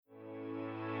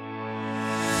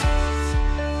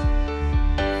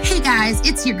Guys,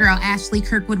 it's your girl, Ashley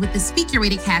Kirkwood with the Speak Your Way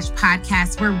to Cash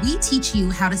podcast, where we teach you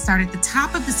how to start at the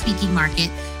top of the speaking market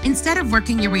instead of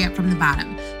working your way up from the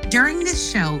bottom. During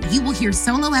this show, you will hear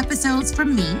solo episodes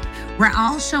from me, where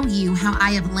I'll show you how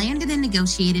I have landed and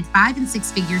negotiated 5- and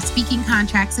 6-figure speaking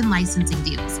contracts and licensing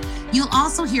deals. You'll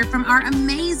also hear from our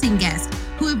amazing guests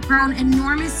who have grown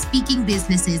enormous speaking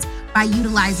businesses by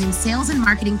utilizing sales and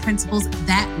marketing principles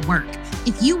that work.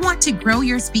 If you want to grow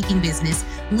your speaking business,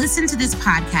 listen to this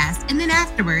podcast, and then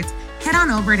afterwards, head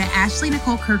on over to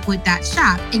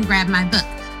ashleynicolekirkwood.shop and grab my book,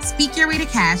 Speak Your Way to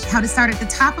Cash, How to Start at the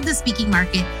Top of the Speaking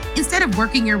Market instead of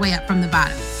working your way up from the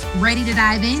bottom. Ready to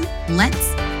dive in?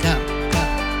 Let's go.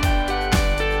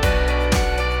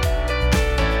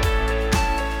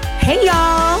 Hey,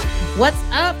 y'all. What's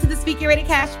up to the Speak Your Way to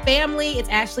Cash family? It's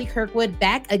Ashley Kirkwood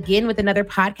back again with another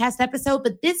podcast episode.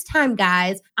 But this time,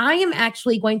 guys, I am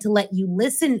actually going to let you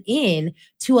listen in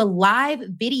to a live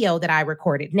video that I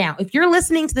recorded. Now, if you're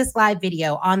listening to this live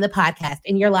video on the podcast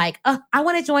and you're like, I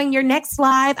want to join your next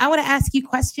live, I want to ask you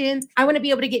questions, I want to be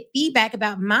able to get feedback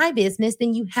about my business,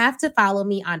 then you have to follow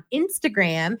me on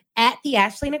Instagram at The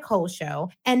Ashley Nicole Show,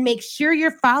 and make sure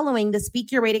you're following the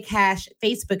Speak Your Way to Cash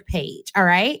Facebook page, all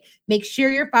right? Make sure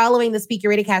you're following the Speak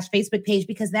Your Way to Cash Facebook page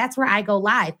because that's where I go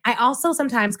live. I also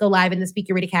sometimes go live in the Speak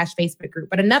Your Way to Cash Facebook group,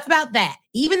 but enough about that.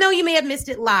 Even though you may have missed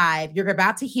it live, you're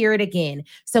about to hear it again.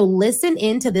 So listen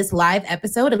into this live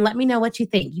episode and let me know what you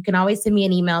think. You can always send me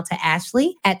an email to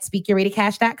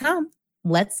ashley@speakyourwaytocash.com.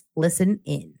 Let's listen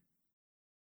in.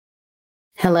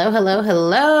 Hello.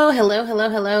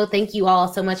 Thank you all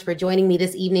so much for joining me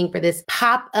this evening for this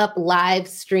pop-up live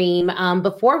stream.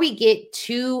 Before we get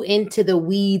too into the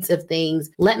weeds of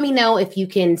things, let me know if you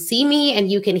can see me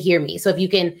and you can hear me. So if you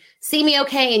can see me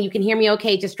okay and you can hear me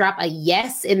okay, just drop a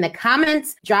yes in the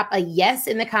comments. Drop a yes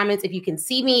in the comments if you can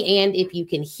see me and if you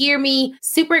can hear me.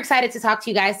 Super excited to talk to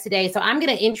you guys today. So I'm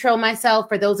going to intro myself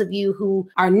for those of you who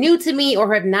are new to me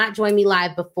or have not joined me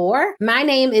live before. My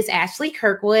name is Ashley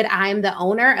Kirkwood. I'm the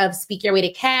owner of Speak Your Way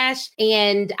to Cash,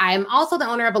 and I'm also the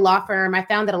owner of a law firm. I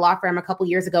founded a law firm a couple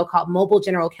years ago called Mobile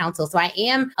General Counsel. So I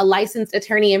am a licensed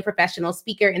attorney and professional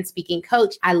speaker and speaking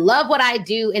coach. I love what I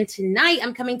do. And tonight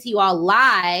I'm coming to you all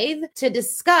live to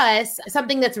discuss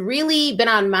something that's really been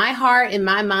on my heart and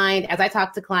my mind as I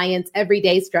talk to clients every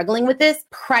day struggling with this: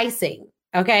 pricing.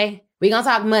 Okay. We're going to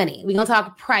talk money. We're going to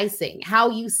talk pricing,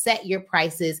 how you set your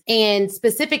prices, and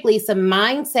specifically some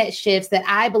mindset shifts that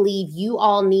I believe you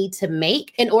all need to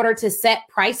make in order to set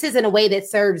prices in a way that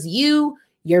serves you,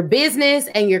 your business,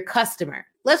 and your customer.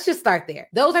 Let's just start there.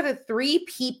 Those are the 3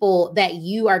 people that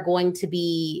you are going to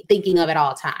be thinking of at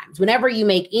all times. Whenever you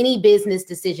make any business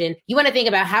decision, you want to think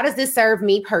about, how does this serve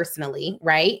me personally,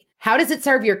 right? How does it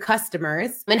serve your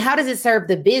customers? And how does it serve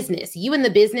the business? You and the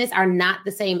business are not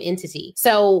the same entity.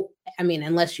 So, I mean,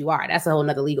 unless you are, that's a whole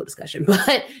nother legal discussion,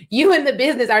 but you and the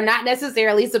business are not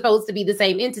necessarily supposed to be the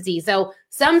same entity. So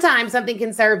sometimes something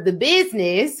can serve the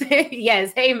business.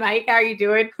 Yes. Hey, Mike, how are you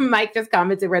doing? Mike just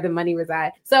commented where the money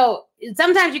resides. So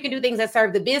sometimes you can do things that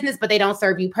serve the business, but they don't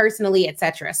serve you personally,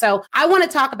 etc. So I want to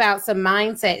talk about some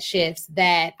mindset shifts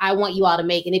that I want you all to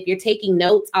make. And if you're taking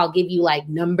notes, I'll give you like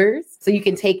numbers so you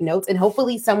can take notes, and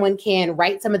hopefully someone can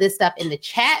write some of this stuff in the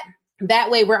chat. That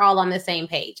way we're all on the same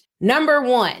page. Number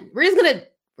 1, we're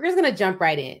just gonna jump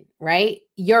right in, right?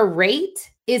 Your rate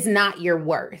is not your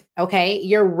worth, okay?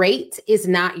 Your rate is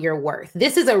not your worth.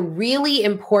 This is a really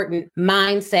important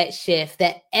mindset shift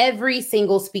that every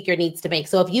single speaker needs to make.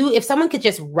 So if someone could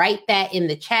just write that in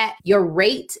the chat, your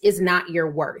rate is not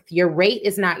your worth. Your rate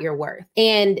is not your worth.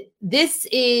 And this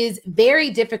is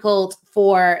very difficult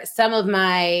for some of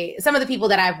the people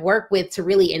that I've worked with to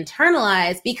really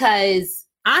internalize, because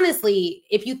honestly,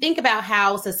 if you think about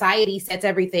how society sets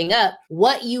everything up,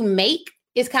 what you make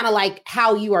is kind of like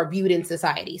how you are viewed in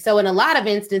society. So in a lot of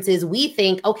instances, we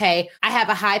think, okay, I have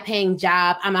a high paying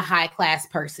job. I'm a high class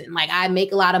person. Like, I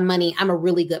make a lot of money. I'm a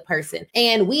really good person.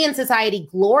 And we in society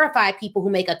glorify people who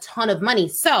make a ton of money.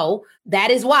 So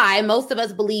that is why most of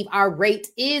us believe our rate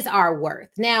is our worth.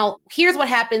 Now, here's what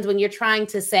happens when you're trying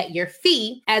to set your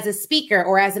fee as a speaker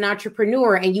or as an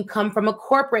entrepreneur and you come from a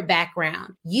corporate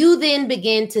background. You then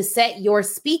begin to set your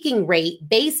speaking rate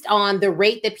based on the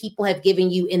rate that people have given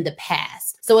you in the past.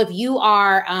 So if you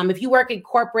work in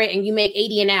corporate and you make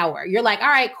 $80 an hour, you're like, all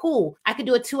right, cool. I could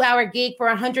do a 2-hour gig for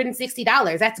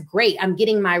 $160. That's great. I'm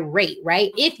getting my rate,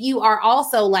 right? If you are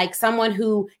also like someone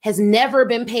who has never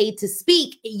been paid to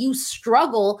speak, you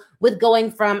struggle with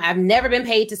going from I've never been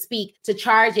paid to speak to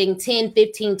charging $10,000,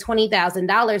 $15,000,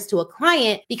 $20,000 to a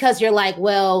client because you're like,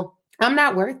 well, I'm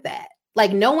not worth that.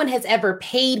 Like no one has ever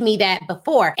paid me that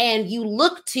before. And you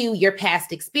look to your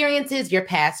past experiences, your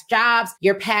past jobs,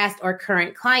 your past or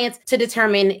current clients to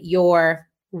determine your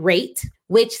rate,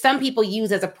 which some people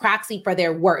use as a proxy for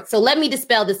their worth. So let me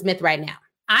dispel this myth right now.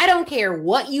 I don't care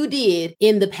what you did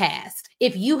in the past.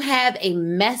 If you have a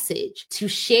message to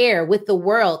share with the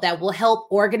world that will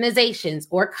help organizations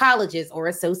or colleges or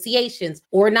associations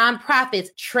or nonprofits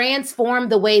transform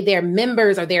the way their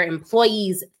members or their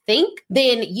employees think,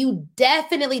 then you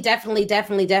definitely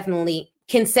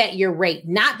can set your rate,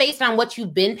 not based on what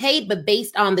you've been paid, but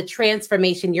based on the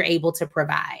transformation you're able to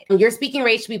provide. Your speaking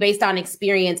rate should be based on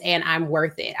experience and I'm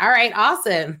worth it. All right,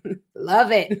 awesome.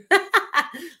 Love it.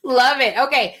 Love it.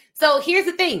 Okay, so here's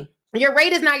the thing. Your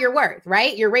rate is not your worth,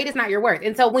 right? Your rate is not your worth.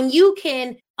 And so when you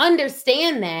can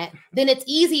understand that, then it's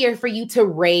easier for you to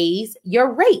raise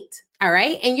your rate. All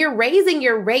right. And you're raising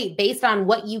your rate based on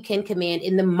what you can command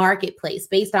in the marketplace,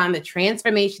 based on the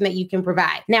transformation that you can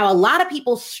provide. Now, a lot of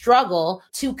people struggle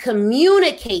to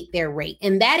communicate their rate,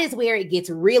 and that is where it gets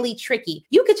really tricky.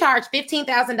 You could charge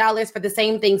 $15,000 for the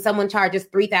same thing someone charges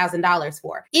 $3,000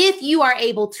 for if you are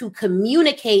able to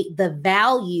communicate the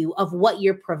value of what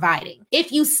you're providing.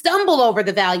 If you stumble over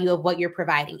the value of what you're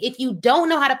providing, if you don't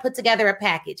know how to put together a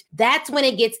package, that's when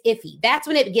it gets iffy. That's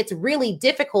when it gets really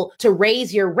difficult to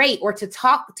raise your rate or to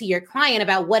talk to your client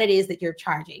about what it is that you're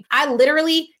charging. I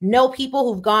literally know people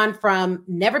who've gone from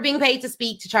never being paid to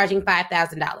speak to charging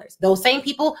 $5,000. Those same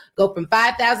people go from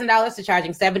 $5,000 to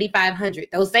charging $7,500.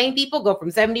 Those same people go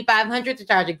from $7,500 to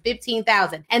charging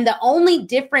 $15,000. And the only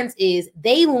difference is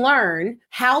they learn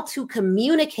how to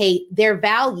communicate their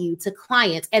value to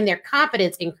clients and their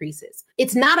confidence increases.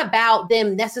 It's not about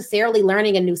them necessarily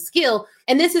learning a new skill.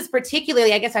 And this is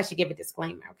particularly, I guess I should give a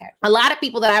disclaimer, okay? A lot of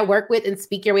people that I work with in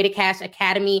Speak Your Way to Cash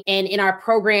Academy and in our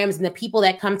programs and the people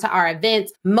that come to our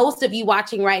events, most of you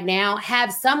watching right now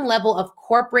have some level of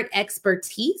corporate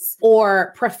expertise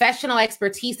or professional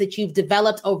expertise that you've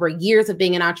developed over years of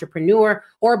being an entrepreneur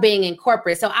or being in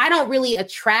corporate. So I don't really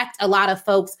attract a lot of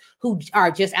folks who are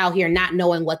just out here not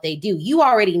knowing what they do. You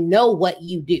already know what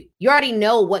you do. You already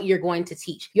know what you're going to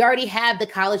teach. You already have the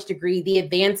college degree, the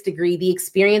advanced degree, the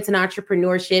experience in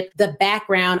entrepreneurship, the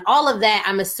background, all of that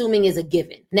I'm assuming is a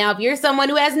given. Now, if you're someone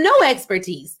who has no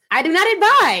expertise, I do not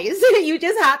advise you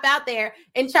just hop out there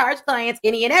and charge clients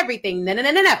any and everything. No.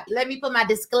 Let me put my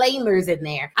disclaimers in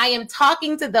there. I am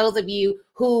talking to those of you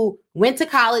who went to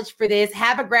college for this,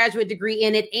 have a graduate degree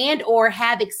in it, and or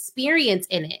have experience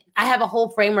in it. I have a whole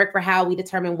framework for how we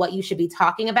determine what you should be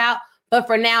talking about. But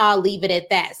for now, I'll leave it at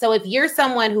that. So if you're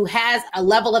someone who has a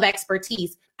level of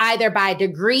expertise, either by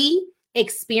degree,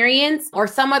 experience, or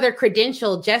some other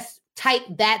credential, just type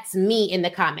 "that's me" in the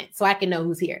comments so I can know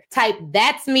who's here. Type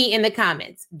 "that's me" in the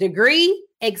comments. Degree,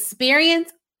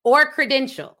 experience, or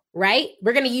credential, right?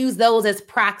 We're going to use those as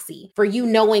proxy for you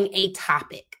knowing a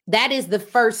topic. That is the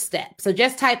first step. So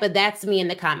just type a "that's me" in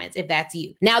the comments if that's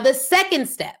you. Now, the second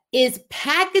step is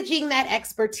packaging that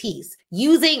expertise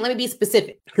using, let me be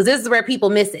specific, because this is where people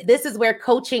miss it. This is where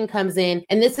coaching comes in.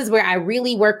 And this is where I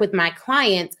really work with my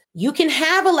clients. You can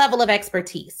have a level of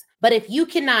expertise, but if you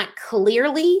cannot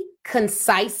clearly,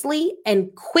 concisely,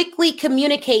 and quickly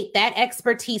communicate that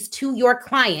expertise to your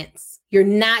clients, you're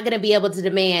not going to be able to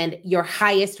demand your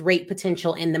highest rate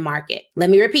potential in the market. Let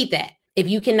me repeat that. If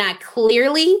you cannot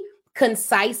clearly,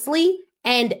 concisely,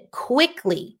 and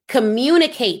quickly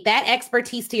communicate that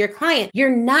expertise to your client, you're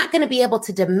not going to be able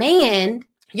to demand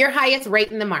your highest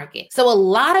rate in the market. So a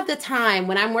lot of the time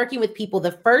when I'm working with people,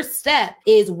 the first step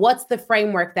is, what's the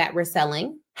framework that we're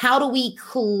selling? How do we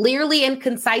clearly and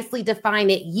concisely define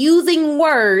it using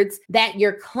words that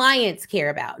your clients care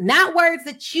about, not words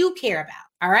that you care about?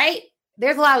 All right.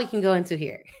 There's a lot we can go into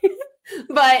here,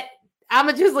 but I'm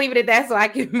going to just leave it at that so I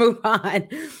can move on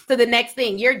to the next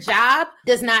thing. Your job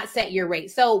does not set your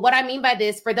rate. So what I mean by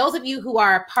this, for those of you who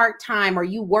are part-time or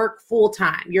you work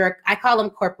full-time, I call them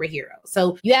corporate heroes.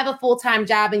 So you have a full-time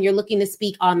job and you're looking to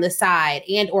speak on the side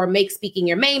and or make speaking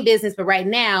your main business. But right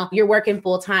now you're working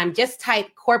full-time. Just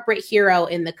type corporate hero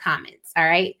in the comments. All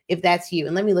right, if that's you.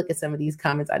 And let me look at some of these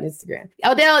comments on Instagram.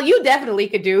 Odell, you definitely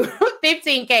could do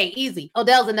 15K, easy.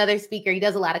 Odell's another speaker. He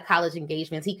does a lot of college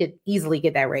engagements. He could easily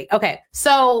get that rate. Okay,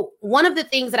 so one of the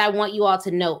things that I want you all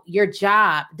to know, your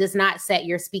job does not set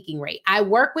your speaking rate. I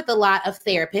work with a lot of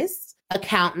therapists,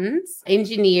 accountants,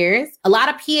 engineers, a lot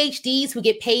of PhDs who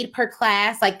get paid per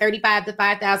class, like $35,000 to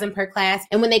 $5,000 per class.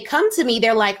 And when they come to me,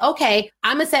 they're like, okay,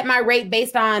 I'm gonna set my rate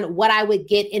based on what I would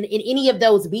get in any of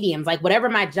those mediums, like whatever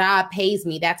my job pays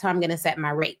me, that's how I'm gonna set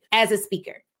my rate as a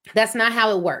speaker. That's not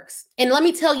how it works. And let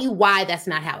me tell you why that's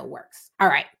not how it works. All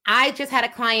right. I just had a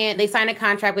client, they signed a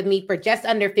contract with me for just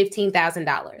under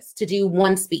 $15,000 to do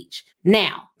one speech.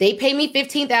 Now, they pay me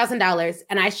 $15,000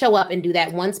 and I show up and do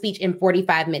that one speech in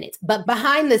 45 minutes. But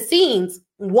behind the scenes,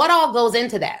 what all goes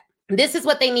into that? This is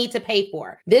what they need to pay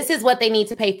for. This is what they need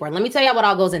to pay for. Let me tell you what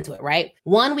all goes into it, right?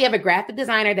 One, we have a graphic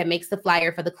designer that makes the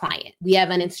flyer for the client. We have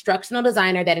an instructional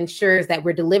designer that ensures that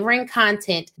we're delivering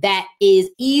content that is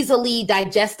easily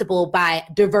digestible by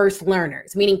diverse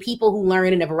learners, meaning people who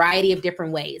learn in a variety of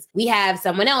different ways. We have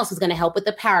someone else who's going to help with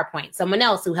the PowerPoint, someone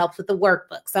else who helps with the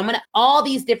workbook, all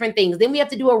these different things. Then we have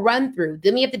to do a run through.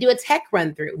 Then we have to do a tech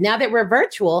run through. Now that we're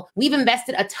virtual, we've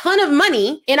invested a ton of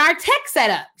money in our tech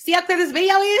setup. See how clear this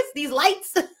video is? These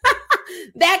lights,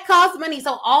 that costs money.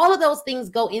 So all of those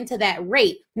things go into that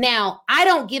rate. Now, I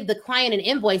don't give the client an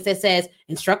invoice that says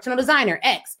instructional designer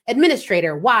X,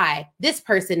 administrator Y, this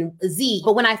person Z.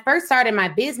 But when I first started my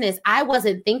business, I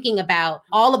wasn't thinking about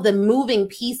all of the moving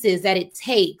pieces that it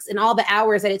takes and all the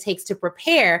hours that it takes to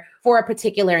prepare for a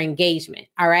particular engagement.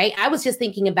 All right. I was just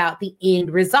thinking about the end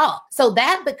result. So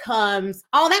that becomes,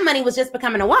 all that money was just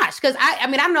becoming a wash. Because I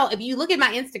don't know if you look at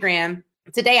my Instagram.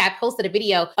 Today, I posted a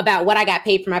video about what I got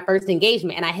paid for my first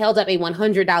engagement, and I held up a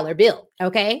 $100 bill,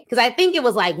 okay? Because I think it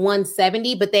was like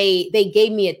 $170, but they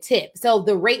gave me a tip. So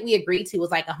the rate we agreed to was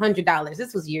like $100.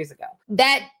 This was years ago.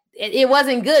 It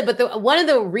wasn't good, but one of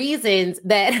the reasons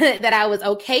that I was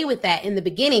okay with that in the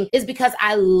beginning is because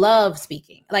I love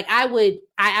speaking. Like I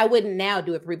wouldn't now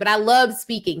do it for free, but I loved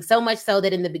speaking so much so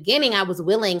that in the beginning I was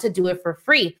willing to do it for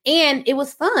free, and it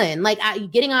was fun. Like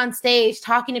getting on stage,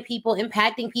 talking to people,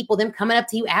 impacting people, them coming up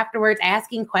to you afterwards,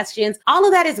 asking questions. All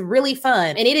of that is really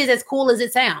fun, and it is as cool as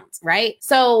it sounds, right?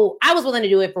 So I was willing to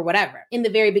do it for whatever in the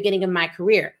very beginning of my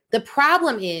career. The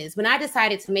problem is when I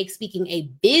decided to make speaking a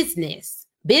business.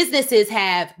 Businesses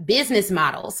have business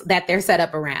models that they're set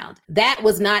up around. That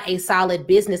was not a solid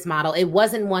business model. It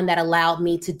wasn't one that allowed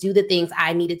me to do the things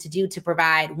I needed to do to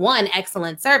provide one,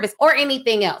 excellent service or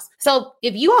anything else. So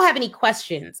if you all have any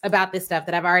questions about this stuff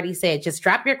that I've already said, just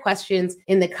drop your questions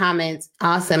in the comments.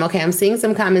 Awesome. Okay, I'm seeing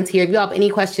some comments here. If you all have any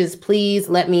questions, please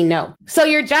let me know. So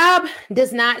your job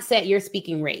does not set your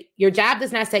speaking rate. Your job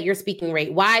does not set your speaking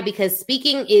rate. Why? Because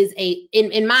speaking is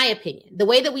in my opinion, the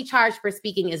way that we charge for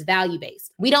speaking is value-based.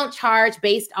 We don't charge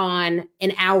based on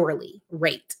an hourly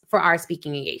rate for our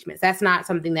speaking engagements. That's not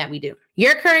something that we do.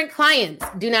 Your current clients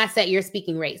do not set your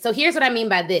speaking rate. So here's what I mean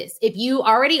by this. If you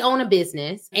already own a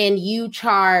business and you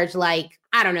charge like,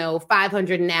 I don't know,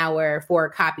 $500 an hour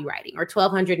for copywriting or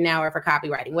 $1,200 an hour for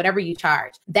copywriting, whatever you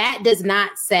charge, that does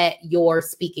not set your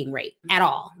speaking rate at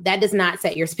all. That does not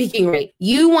set your speaking rate.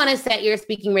 You want to set your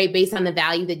speaking rate based on the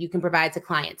value that you can provide to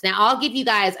clients. Now, I'll give you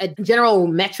guys a general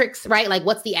metrics, right? Like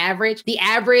what's the average? The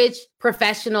average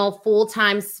professional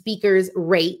full-time speaker's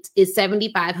rate is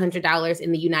 $7,500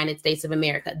 in the United States of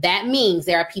America. That means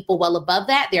there are people well above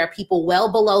that. There are people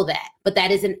well below that, but that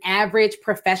is an average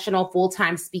professional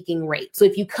full-time speaking rate. So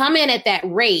if you come in at that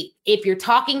rate, if you're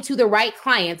talking to the right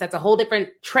clients, that's a whole different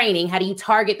training. How do you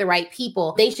target the right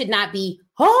people? They should not be,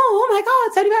 oh my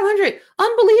God, 7,500,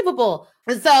 unbelievable.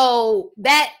 So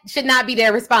that should not be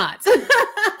their response.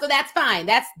 So that's fine.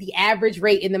 That's the average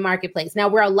rate in the marketplace. Now,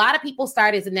 where a lot of people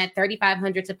start is in that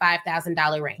 $3,500 to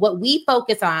 $5,000 range. What we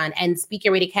focus on and Speak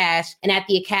Your Way to Cash and at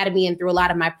the Academy and through a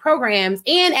lot of my programs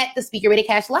and at the Speak Your Way to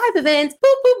Cash live events,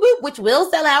 boop, boop, boop, which will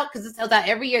sell out because it sells out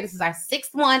every year. This is our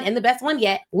 6th one and the best one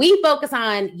yet. We focus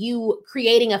on you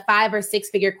creating a 5 or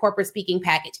 6-figure corporate speaking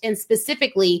package and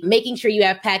specifically making sure you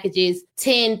have packages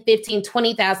 $10,000,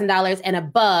 $15,000, $20,000 and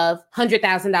above,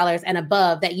 $100,000 and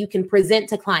above that you can present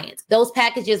to clients. Those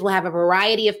packages will have a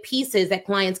variety of pieces that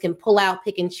clients can pull out,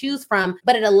 pick and choose from,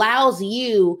 but it allows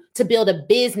you to build a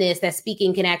business that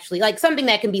speaking can actually, like something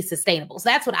that can be sustainable. So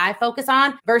that's what I focus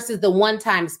on versus the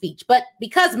one-time speech. But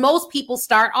because most people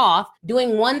start off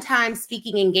doing one-time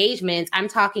speaking engagements, I'm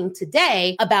talking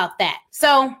today about that.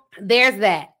 So there's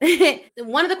that.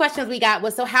 One of the questions we got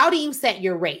was, so how do you set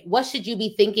your rate? What should you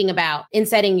be thinking about in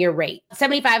setting your rate?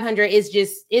 7,500 is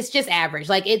just average.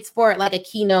 Like it's for like a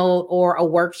keynote or a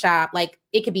workshop. Like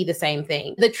it could be the same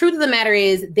thing. The truth of the matter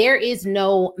is there is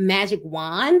no magic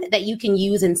wand that you can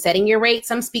use in setting your rate.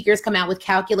 Some speakers come out with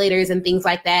calculators and things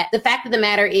like that. The fact of the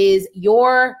matter is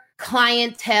your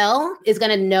clientele is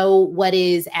going to know what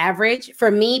is average.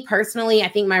 For me personally, I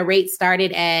think my rate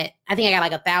started at I think I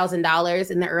got like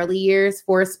 $1,000 in the early years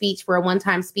for a speech, for a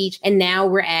one-time speech. And now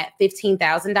we're at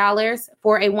 $15,000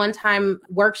 for a one-time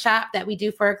workshop that we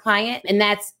do for a client. And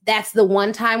that's the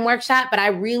one-time workshop. But I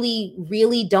really,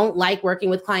 really don't like working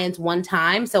with clients one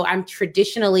time. So I'm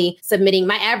traditionally submitting,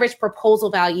 my average proposal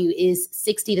value is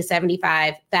 $60,000 to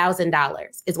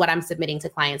 $75,000 is what I'm submitting to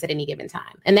clients at any given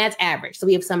time. And that's average. So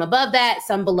we have some above that,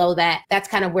 some below that. That's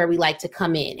kind of where we like to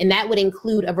come in. And that would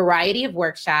include a variety of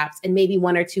workshops and maybe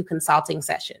one or two consulting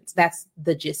sessions. That's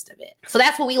the gist of it. So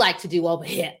that's what we like to do over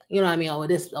here. You know what I mean?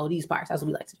 These parts, that's what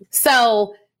we like to do.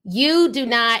 So you do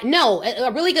not know.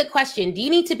 A really good question. Do you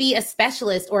need to be a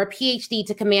specialist or a PhD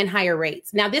to command higher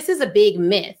rates? Now, this is a big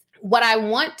myth. What I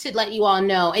want to let you all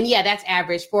know, and yeah, that's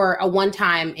average for a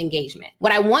one-time engagement.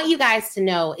 What I want you guys to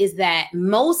know is that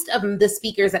most of the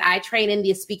speakers that I train in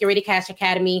the Speaker Ready Cash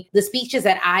Academy, the speeches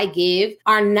that I give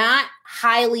are not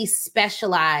highly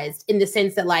specialized in the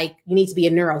sense that like you need to be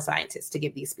a neuroscientist to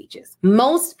give these speeches.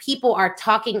 Most people are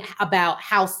talking about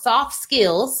how soft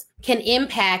skills can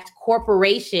impact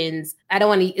corporations. I don't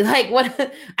want to like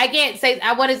what I can't say.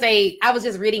 I want to say I was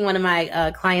just reading one of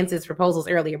my clients' proposals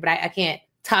earlier, but I can't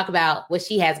talk about what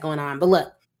she has going on. But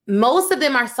look, most of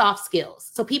them are soft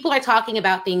skills. So people are talking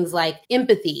about things like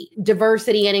empathy,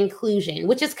 diversity and inclusion,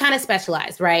 which is kind of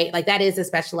specialized, right? Like that is a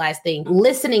specialized thing.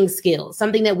 Listening skills,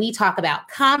 something that we talk about,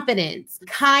 confidence,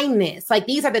 kindness. Like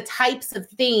these are the types of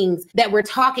things that we're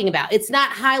talking about. It's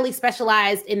not highly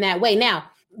specialized in that way. Now,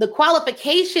 the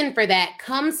qualification for that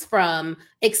comes from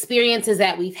experiences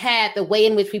that we've had, the way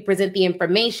in which we present the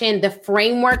information, the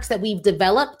frameworks that we've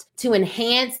developed to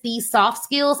enhance these soft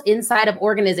skills inside of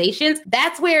organizations.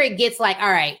 That's where it gets like,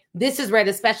 all right, this is where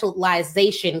the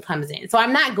specialization comes in. So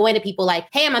I'm not going to people like,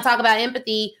 hey, I'm gonna talk about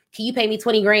empathy. Can you pay me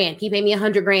 20 grand? Can you pay me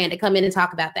 100 grand to come in and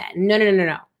talk about that?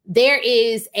 No. There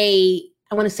is I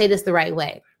want to say this the right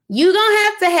way. You're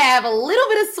going to have a little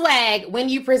bit of swag when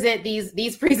you present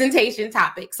these presentation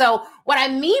topics. So what I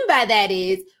mean by that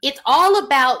is it's all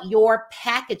about your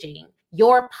packaging,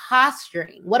 your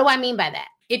posturing. What do I mean by that?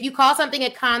 If you call something a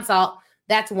consult,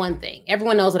 that's one thing.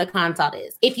 Everyone knows what a consult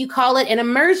is. If you call it an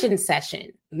immersion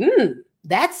session,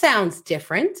 that sounds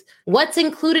different. What's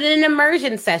included in an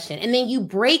immersion session? And then you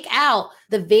break out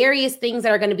the various things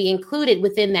that are going to be included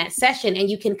within that session, and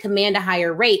you can command a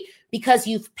higher rate because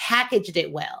you've packaged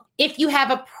it well. If you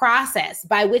have a process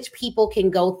by which people can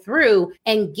go through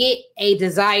and get a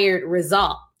desired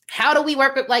result. How do we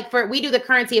work with, we do the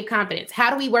currency of confidence. How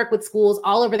do we work with schools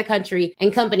all over the country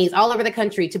and companies all over the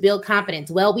country to build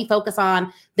confidence? Well, we focus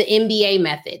on the MBA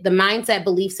method, the mindset,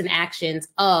 beliefs, and actions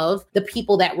of the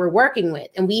people that we're working with.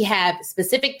 And we have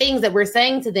specific things that we're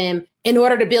saying to them in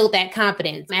order to build that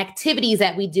confidence, activities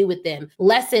that we do with them,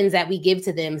 lessons that we give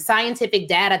to them, scientific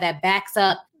data that backs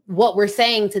up what we're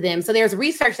saying to them. So there's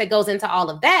research that goes into all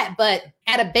of that. But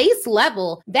at a base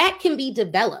level, that can be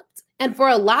developed. And for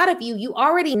a lot of you, you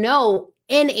already know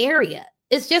an area.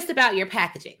 It's just about your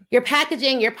packaging, your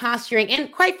posturing,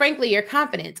 and quite frankly, your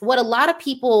confidence. What a lot of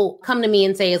people come to me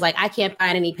and say is like, I can't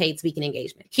find any paid speaking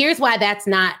engagement. Here's why that's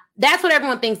what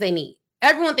everyone thinks they need.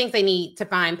 Everyone thinks they need to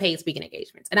find paid speaking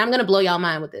engagements. And I'm going to blow y'all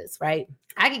mind with this, right?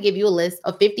 I could give you a list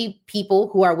of 50 people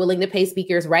who are willing to pay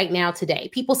speakers right now today.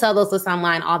 People sell those lists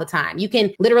online all the time. You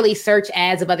can literally search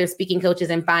ads of other speaking coaches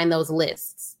and find those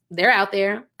lists. They're out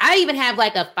there. I even have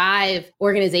like 5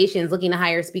 organizations looking to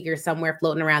hire speakers somewhere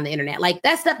floating around the internet. Like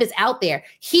that stuff is out there.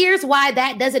 Here's why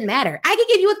that doesn't matter. I could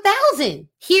give you 1,000.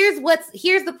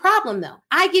 Here's the problem though.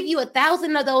 I give you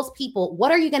 1,000 of those people.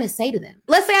 What are you going to say to them?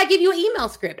 Let's say I give you an email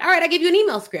script. All right, I give you an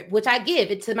email script, which I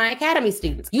give it to my academy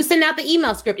students. You send out the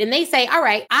email script and they say, all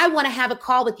right, I want to have a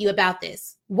call with you about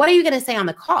this. What are you going to say on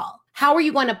the call? How are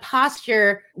you going to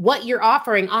posture what you're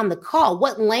offering on the call?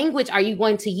 What language are you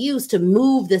going to use to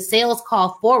move the sales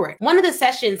call forward? One of the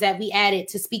sessions that we added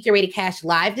to Speaker Ready Cash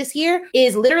Live this year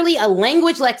is literally a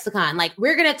language lexicon. Like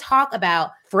we're going to talk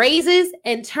about phrases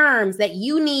and terms that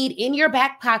you need in your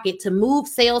back pocket to move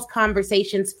sales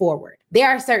conversations forward. There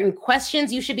are certain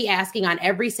questions you should be asking on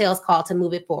every sales call to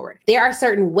move it forward. There are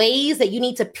certain ways that you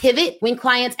need to pivot when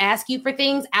clients ask you for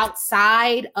things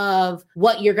outside of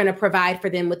what you're going to provide for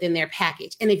them within their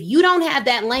package. And if you don't have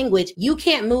that language, you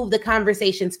can't move the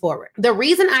conversations forward. The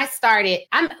reason I started,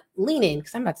 I'm leaning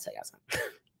because I'm about to tell y'all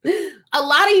something. A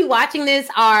lot of you watching this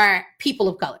are people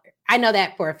of color. I know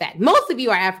that for a fact. Most of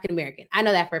you are African-American. I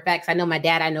know that for a fact. I know my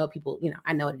dad. I know people,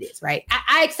 I know what it is, right?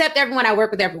 I accept everyone. I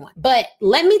work with everyone. But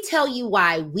let me tell you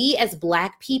why we as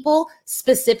Black people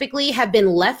specifically have been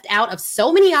left out of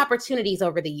so many opportunities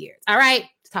over the years. All right.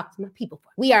 Let's talk to my people.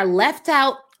 We are left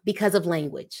out because of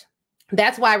language.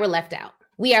 That's why we're left out.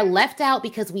 We are left out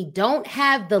because we don't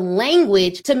have the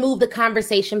language to move the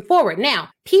conversation forward. Now,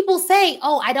 people say,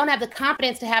 oh, I don't have the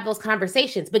confidence to have those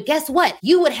conversations. But guess what?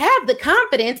 You would have the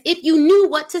confidence if you knew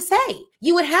what to say.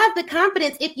 You would have the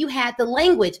confidence if you had the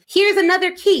language. Here's another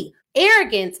key.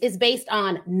 Arrogance is based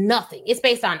on nothing. It's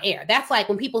based on air. That's like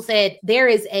when people said there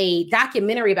is a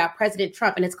documentary about President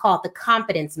Trump and it's called The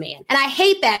Confidence Man. And I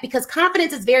hate that because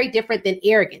confidence is very different than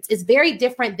arrogance. It's very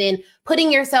different than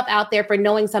putting yourself out there for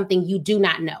knowing something you do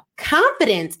not know.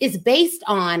 Confidence is based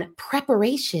on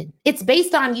preparation. It's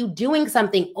based on you doing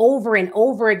something over and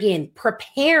over again,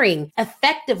 preparing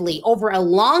effectively over a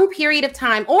long period of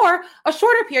time or a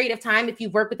shorter period of time if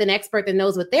you've worked with an expert that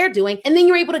knows what they're doing, and then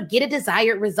you're able to get a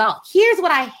desired result. Here's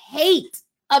what I hate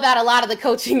about a lot of the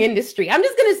coaching industry. I'm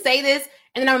just going to say this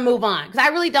and then I'm gonna move on because I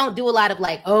really don't do a lot of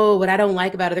like, oh, what I don't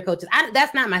like about other coaches.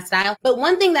 That's not my style. But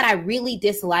one thing that I really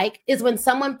dislike is when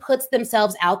someone puts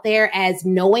themselves out there as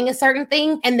knowing a certain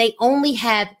thing and they only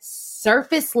have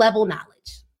surface level knowledge.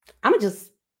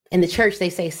 In the church, they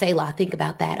say, Selah, think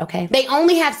about that, okay? They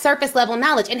only have surface level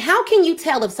knowledge. And how can you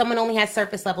tell if someone only has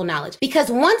surface level knowledge? Because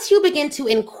once you begin to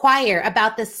inquire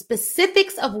about the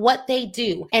specifics of what they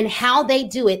do and how they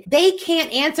do it, they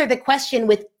can't answer the question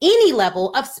with any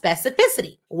level of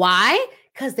specificity. Why?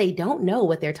 Because they don't know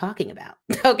what they're talking about,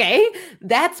 okay?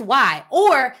 That's why.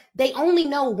 Or they only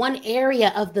know one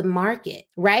area of the market,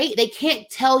 right? They can't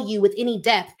tell you with any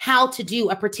depth how to do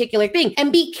a particular thing.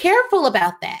 And be careful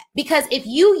about that, because if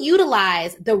you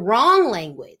utilize the wrong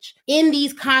language in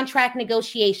these contract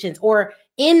negotiations or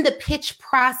in the pitch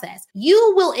process,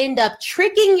 you will end up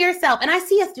tricking yourself. And I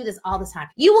see us do this all the time.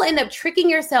 You will end up tricking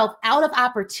yourself out of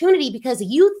opportunity because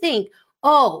you think,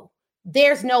 oh,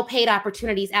 there's no paid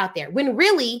opportunities out there, when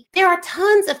really there are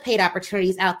tons of paid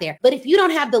opportunities out there. But if you don't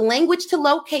have the language to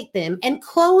locate them and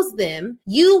close them,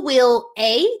 you will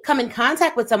A, come in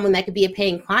contact with someone that could be a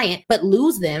paying client, but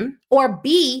lose them, or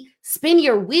B, spin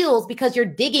your wheels because you're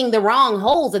digging the wrong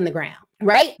holes in the ground,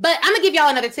 right? But I'm gonna give y'all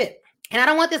another tip. And I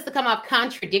don't want this to come off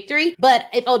contradictory, but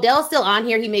if Odell's still on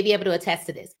here, he may be able to attest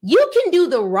to this. You can do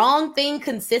the wrong thing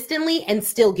consistently and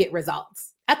still get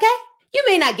results, okay? You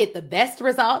may not get the best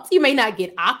results. You may not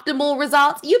get optimal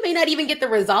results. You may not even get the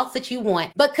results that you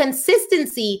want. But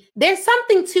consistency, there's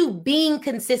something to being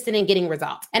consistent and getting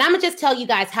results. And I'm going to just tell you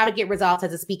guys how to get results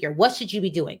as a speaker. What should you be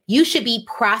doing? You should be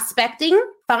prospecting,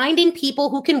 finding people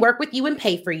who can work with you and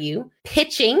pay for you,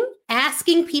 pitching,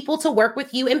 asking people to work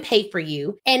with you and pay for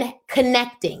you, and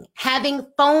connecting, having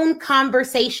phone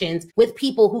conversations with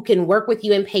people who can work with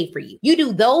you and pay for you. You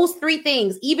do those three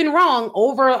things, even wrong,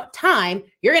 over time,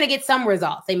 you're going to get some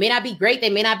results. They may not be great. They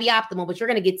may not be optimal, but you're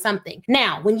going to get something.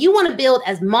 Now, when you want to build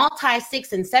a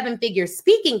multi-6 and 7-figure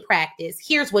speaking practice,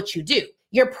 here's what you do.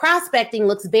 Your prospecting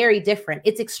looks very different.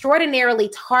 It's extraordinarily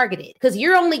targeted because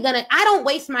you're only I don't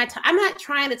waste my time. I'm not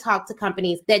trying to talk to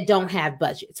companies that don't have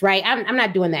budgets, right? I'm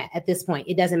not doing that at this point.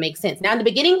 It doesn't make sense. Now, in the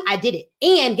beginning, I did it.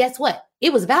 And guess what?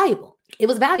 It was valuable. It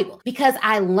was valuable because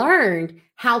I learned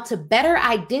how to better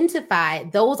identify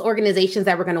those organizations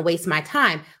that were going to waste my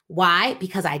time. Why?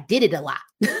 Because I did it a lot.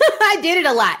 I did it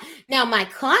a lot. Now, my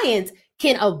clients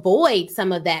can avoid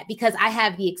some of that because I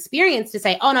have the experience to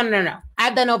say, oh, no.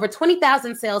 I've done over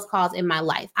 20,000 sales calls in my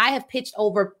life. I have pitched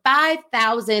over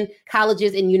 5,000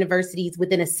 colleges and universities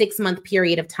within a 6-month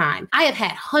period of time. I have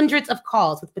had hundreds of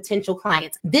calls with potential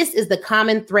clients. This is the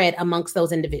common thread amongst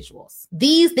those individuals.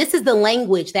 This is the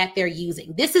language that they're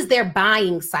using. This is their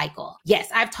buying cycle. Yes,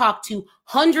 I've talked to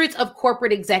hundreds of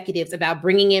corporate executives about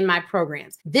bringing in my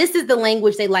programs. This is the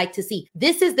language they like to see.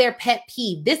 This is their pet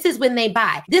peeve. This is when they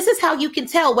buy. This is how you can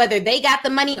tell whether they got the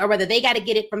money or whether they got to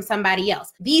get it from somebody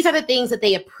else. These are the things that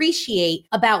they appreciate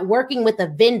about working with a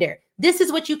vendor. This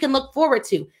is what you can look forward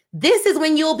to. This is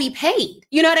when you'll be paid.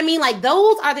 You know what I mean? Like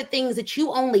those are the things that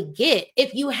you only get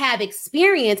if you have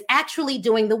experience actually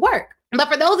doing the work. But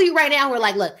for those of you right now who are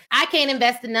like, look, I can't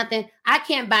invest in nothing. I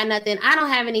can't buy nothing. I don't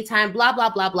have any time, blah, blah,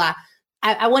 blah, blah.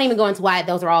 I won't even go into why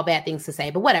those are all bad things to say,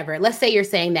 but whatever. Let's say you're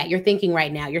saying that. You're thinking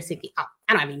right now, you're thinking, oh,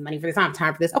 I don't have any money for this. I don't have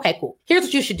time for this. Okay, cool. Here's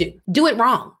what you should do. Do it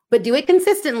wrong, but do it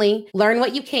consistently. Learn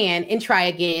what you can and try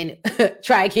again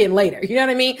later. You know what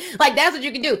I mean? Like that's what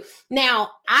you can do.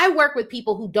 Now, I work with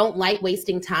people who don't like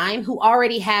wasting time, who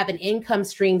already have an income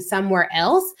stream somewhere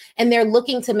else, and they're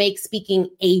looking to make speaking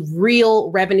a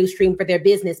real revenue stream for their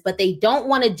business, but they don't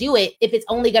want to do it if it's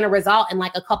only going to result in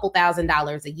like a couple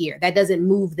 $1,000s a year. That doesn't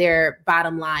move their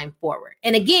bottom line forward.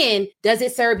 And again, does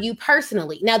it serve you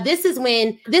personally? Now, this is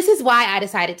why I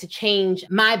decided to change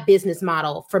my business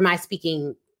model for my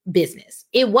speaking business.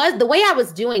 It was the way I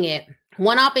was doing it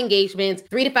One-off engagements,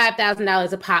 $3,000 to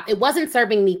 $5,000 a pop. It wasn't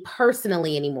serving me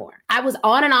personally anymore. I was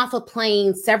on and off of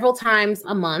planes several times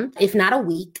a month, if not a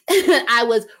week. I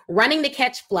was running to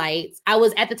catch flights.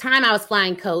 At the time I was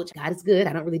flying coach. God is good.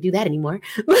 I don't really do that anymore.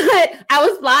 But I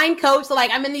was flying coach. So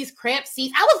I'm in these cramped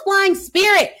seats. I was flying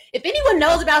Spirit. If anyone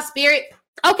knows about Spirit,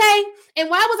 okay. And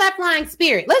why was I flying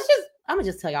Spirit? I'm gonna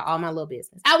just tell y'all all my little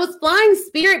business. I was flying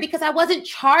Spirit because I wasn't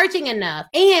charging enough,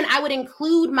 and I would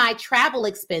include my travel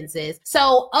expenses.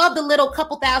 So of the little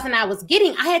couple thousand I was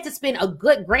getting, I had to spend a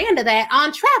good grand of that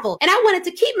on travel. And I wanted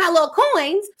to keep my little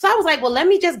coins. So I was like, well, let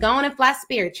me just go on and fly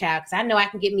Spirit, child, because I know I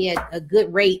can get me a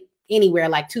good rate anywhere,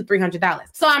 like $200-$300.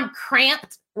 So I'm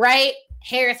cramped, right?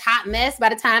 Hair is hot mess. By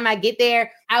the time I get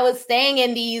there, I was staying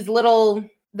in these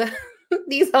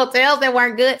these hotels that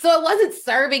weren't good. So it wasn't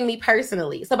serving me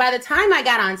personally. So by the time I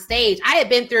got on stage, I had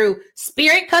been through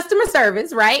Spirit customer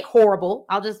service, right? Horrible.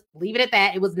 I'll just leave it at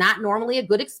that. It was not normally a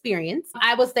good experience.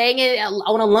 I was staying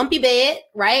on a lumpy bed,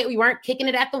 right? We weren't kicking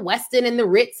it at the Westin and the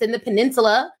Ritz and the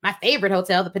Peninsula, my favorite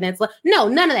hotel, the Peninsula. No,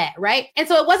 none of that, right? And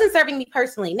so it wasn't serving me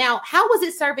personally. Now, how was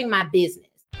it serving my business?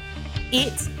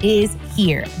 It is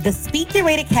here. The Speak Your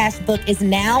Way to Cash book is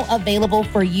now available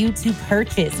for you to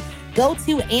purchase. Go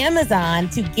to Amazon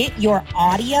to get your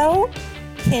audio,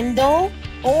 Kindle,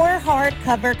 or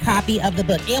hardcover copy of the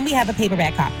book. And we have a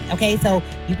paperback copy, okay? So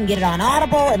you can get it on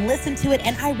Audible and listen to it.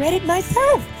 And I read it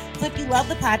myself. So if you love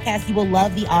the podcast, you will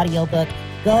love the audiobook.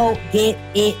 Go get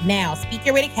it now. Speak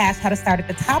Your Way to Cash, how to start at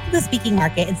the top of the speaking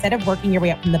market instead of working your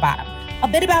way up from the bottom. A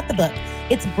bit about the book.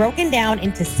 It's broken down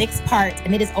into 6 parts,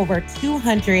 and it is over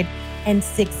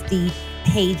 260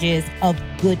 pages of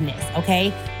goodness,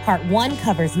 okay? Part 1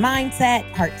 covers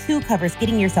mindset. Part 2 covers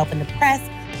getting yourself in the press.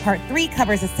 Part 3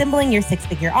 covers assembling your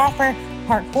 6-figure offer.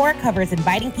 Part 4 covers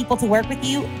inviting people to work with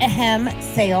you,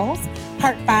 sales.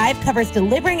 Part 5 covers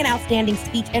delivering an outstanding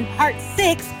speech. And Part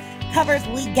 6 covers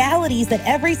legalities that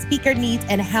every speaker needs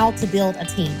and how to build a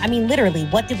team. I mean, literally,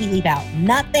 what did we leave out?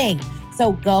 Nothing.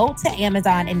 So go to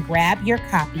Amazon and grab your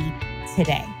copy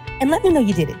today. And let me know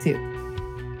you did it too.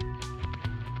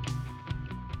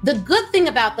 The good thing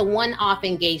about the one-off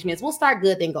engagements, we'll start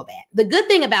good, then go bad. The good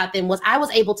thing about them was I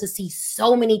was able to see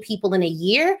so many people in a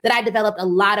year that I developed a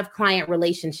lot of client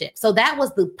relationships. So that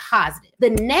was the positive.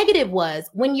 The negative was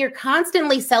when you're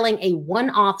constantly selling a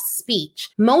one-off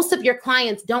speech, most of your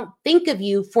clients don't think of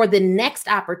you for the next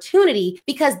opportunity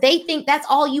because they think that's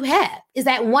all you have is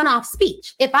that one-off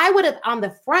speech. If I would have on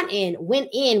the front end went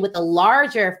in with a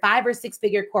larger 5 or 6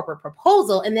 figure corporate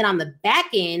proposal, and then on the back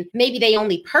end, maybe they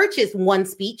only purchased one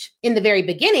speech in the very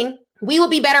beginning, we will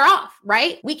be better off,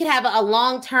 right? We could have a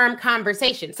long-term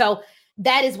conversation. So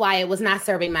that is why it was not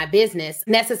serving my business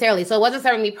necessarily. So it wasn't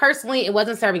serving me personally. It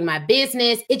wasn't serving my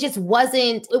business. It just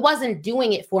wasn't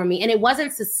doing it for me. And it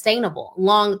wasn't sustainable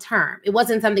long-term. It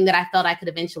wasn't something that I felt I could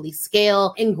eventually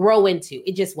scale and grow into.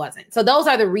 It just wasn't. So those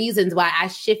are the reasons why I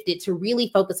shifted to really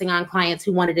focusing on clients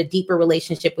who wanted a deeper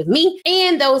relationship with me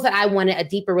and those that I wanted a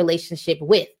deeper relationship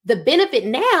with. The benefit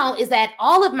now is that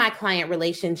all of my client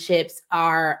relationships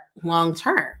are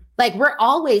long-term. Like we're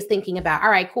always thinking about,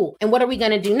 all right, cool. And what are we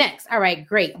going to do next? All right,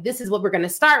 great. This is what we're going to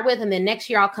start with. And then next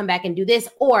year I'll come back and do this.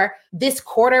 Or this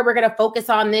quarter, we're going to focus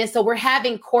on this. So we're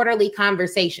having quarterly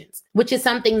conversations, which is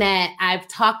something that I've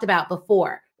talked about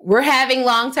before. We're having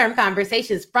long-term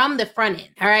conversations from the front end.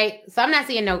 All right. So I'm not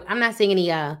seeing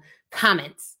any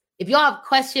comments. If you all have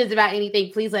questions about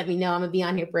anything, please let me know. I'm going to be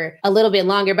on here for a little bit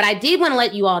longer. But I did want to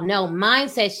let you all know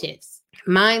mindset shifts.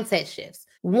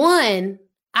 One,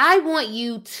 I want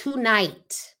you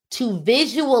tonight to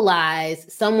visualize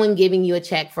someone giving you a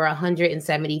check for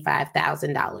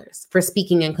 $175,000 for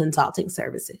speaking and consulting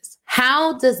services.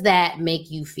 How does that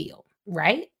make you feel,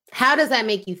 right? How does that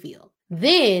make you feel?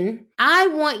 Then I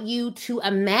want you to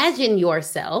imagine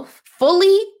yourself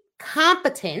fully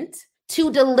competent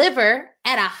to deliver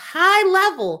at a high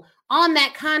level on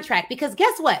that contract. Because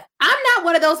guess what? I'm not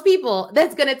one of those people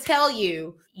that's going to tell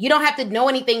you, you don't have to know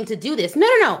anything to do this.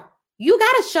 No. You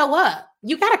got to show up.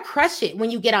 You got to crush it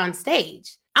when you get on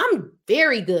stage. I'm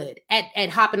very good at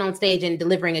hopping on stage and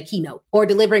delivering a keynote or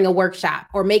delivering a workshop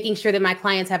or making sure that my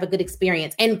clients have a good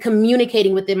experience and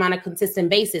communicating with them on a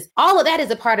consistent basis. All of that is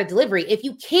a part of delivery. If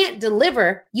you can't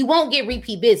deliver, you won't get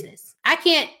repeat business. I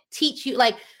can't teach you,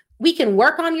 we can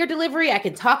work on your delivery. I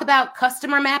can talk about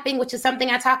customer mapping, which is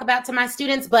something I talk about to my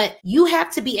students, but you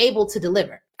have to be able to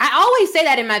deliver. I always say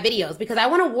that in my videos because I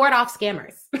want to ward off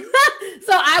scammers.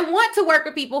 So I want to work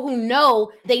with people who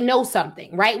know they know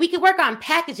something, right? We could work on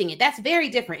packaging it. That's very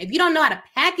different. If you don't know how to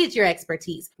package your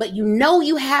expertise, but you know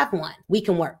you have one, we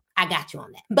can work. I got you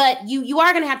on that. But you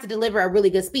are going to have to deliver a really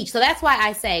good speech. So that's why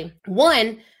I say,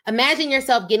 1, imagine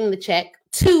yourself getting the check.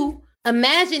 2,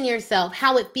 imagine yourself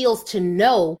how it feels to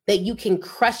know that you can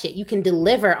crush it. You can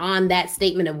deliver on that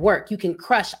statement of work. You can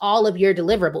crush all of your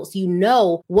deliverables. You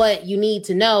know what you need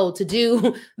to know to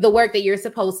do the work that you're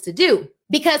supposed to do.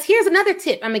 Because here's another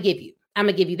tip I'm going to give you. I'm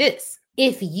going to give you this.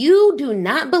 If you do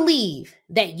not believe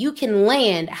that you can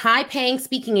land high-paying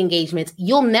speaking engagements,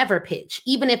 you'll never pitch,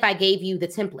 even if I gave you the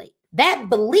template. That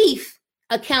belief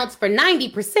accounts for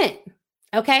 90%.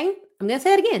 Okay? I'm going to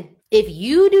say it again. If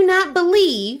you do not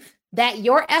believe that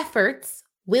your efforts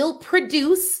will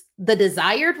produce the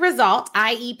desired result,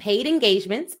 i.e. paid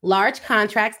engagements, large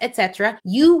contracts, etc.,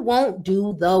 you won't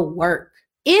do the work.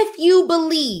 If you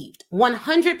believed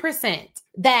 100%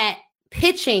 that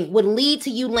pitching would lead to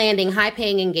you landing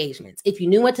high-paying engagements, if you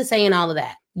knew what to say and all of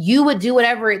that, you would do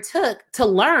whatever it took to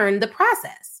learn the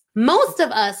process. Most of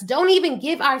us don't even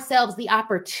give ourselves the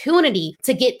opportunity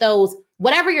to get those,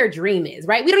 whatever your dream is,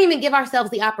 right? We don't even give ourselves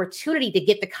the opportunity to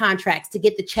get the contracts, to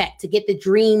get the check, to get the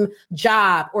dream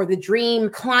job or the dream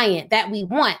client that we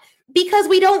want, because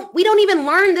we don't even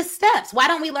learn the steps. Why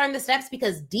don't we learn the steps?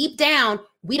 Because deep down,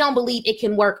 we don't believe it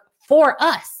can work for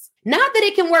us. Not that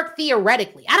it can work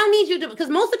theoretically. I don't need you to, because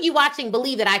most of you watching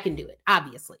believe that I can do it,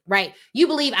 obviously, right? You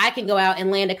believe I can go out and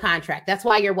land a contract. That's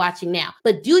why you're watching now.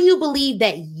 But do you believe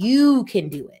that you can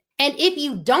do it? And if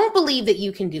you don't believe that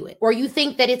you can do it, or you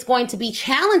think that it's going to be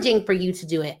challenging for you to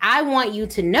do it, I want you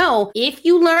to know, if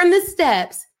you learn the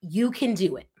steps, you can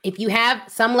do it. If you have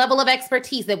some level of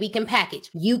expertise that we can package,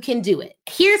 you can do it.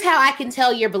 Here's how I can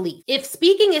tell your belief. If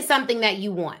speaking is something that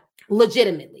you want,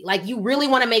 legitimately, like you really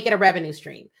want to make it a revenue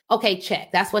stream, okay, check.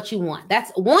 That's what you want.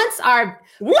 That's one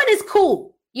is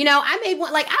cool. You know,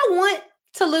 I want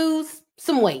to lose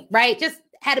some weight, right? Just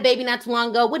had a baby not too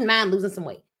long ago. Wouldn't mind losing some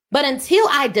weight. But until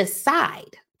I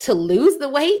decide to lose the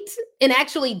weight and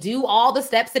actually do all the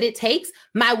steps that it takes,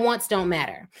 my wants don't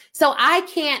matter. So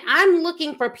I'm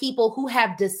looking for people who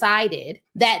have decided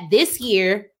that this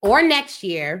year or next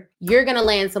year, you're going to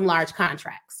land some large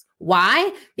contracts.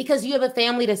 Why? Because you have a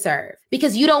family to serve,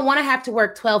 because you don't want to have to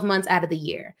work 12 months out of the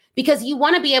year, because you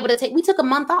want to be able to we took a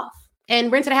month off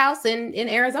and rented a house in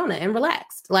Arizona and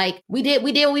relaxed. Like we did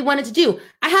what we wanted to do.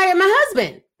 I hired my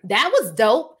husband. That was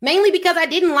dope, mainly because I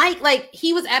didn't like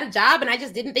he was at a job and I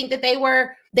just didn't think that they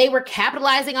were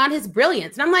capitalizing on his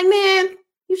brilliance. And I'm like, man,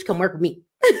 you should come work with me.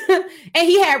 And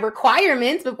he had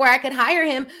requirements before I could hire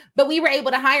him, but we were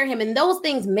able to hire him. And those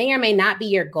things may or may not be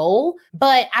your goal,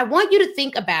 but I want you to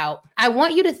think about,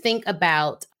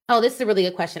 oh, this is a really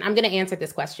good question. I'm going to answer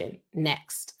this question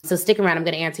next. So stick around. I'm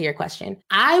going to answer your question.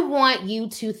 I want you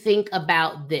to think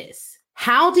about this.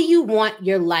 How do you want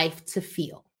your life to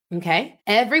feel? Okay.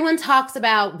 Everyone talks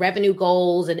about revenue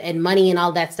goals and money and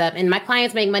all that stuff. And my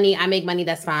clients make money. I make money.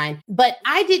 That's fine. But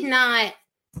I did not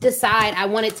decide I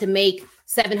wanted to make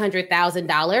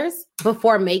 $700,000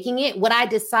 before making it. What I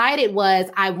decided was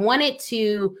I wanted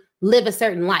to live a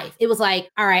certain life. It was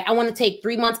like, all right, I want to take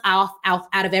 3 months off out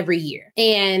of every year.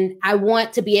 And I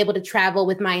want to be able to travel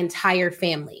with my entire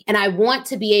family. And I want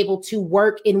to be able to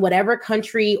work in whatever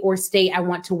country or state I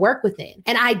want to work within.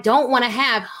 And I don't want to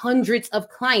have hundreds of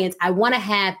clients. I want to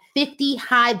have 50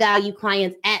 high value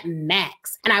clients at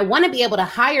max. And I want to be able to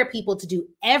hire people to do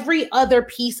every other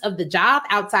piece of the job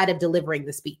outside of delivering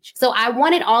the speech. So I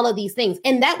wanted all of these things.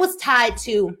 And that was tied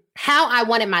to how I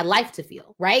wanted my life to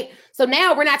feel, right? So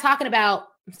now we're not talking about,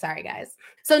 I'm sorry, guys.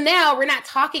 So now we're not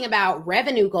talking about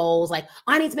revenue goals like,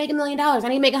 oh, I need to make $1 million. I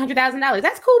need to make $100,000.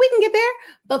 That's cool. We can get there.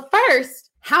 But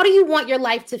first, how do you want your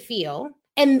life to feel?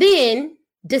 And then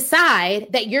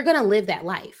decide that you're going to live that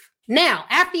life. Now,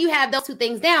 after you have those two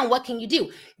things down, what can you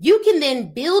do? You can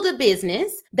then build a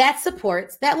business that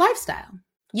supports that lifestyle.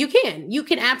 You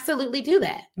can absolutely do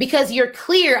that because you're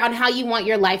clear on how you want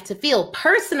your life to feel.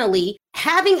 Personally,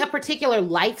 having a particular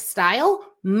lifestyle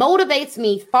motivates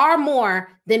me far more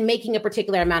than making a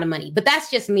particular amount of money. But that's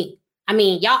just me. I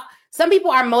mean, some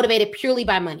people are motivated purely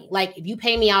by money. Like, if you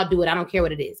pay me, I'll do it. I don't care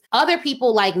what it is. Other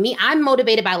people like me, I'm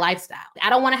motivated by lifestyle. I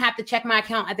don't want to have to check my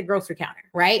account at the grocery counter,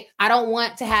 right? I don't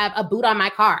want to have a boot on my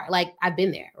car. Like, I've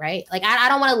been there, right? Like, I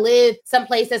don't want to live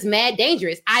someplace that's mad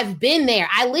dangerous. I've been there.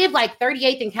 I live like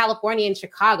 38th in California in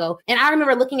Chicago. And I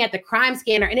remember looking at the crime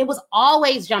scanner and it was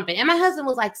always jumping. And my husband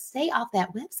was like, stay off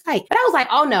that website. But I was like,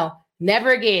 oh no.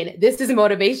 never again. This is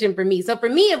motivation for me. So for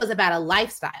me, it was about a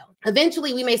lifestyle.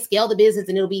 Eventually we may scale the business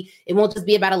and it won't just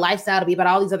be about a lifestyle, it'll be about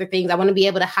all these other things. I want to be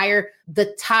able to hire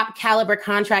the top caliber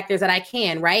contractors that I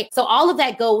can, right? So all of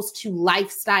that goes to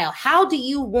lifestyle. How do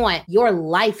you want your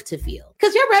life to feel?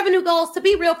 Because your revenue goals, to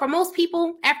be real, for most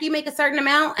people, after you make a certain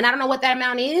amount, and I don't know what that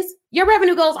amount is, your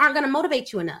revenue goals aren't going to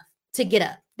motivate you enough to get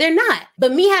up. They're not.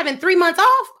 But me having 3 months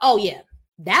off, oh yeah,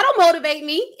 that'll motivate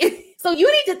me. So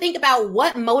you need to think about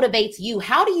what motivates you.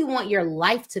 How do you want your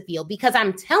life to feel? Because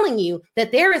I'm telling you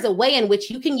that there is a way in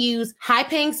which you can use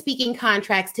high-paying speaking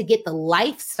contracts to get the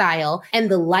lifestyle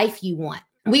and the life you want.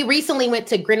 We recently went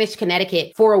to Greenwich,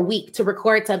 Connecticut for a week to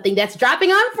record something that's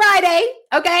dropping on Friday.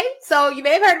 Okay, so you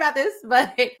may have heard about this,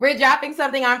 but we're dropping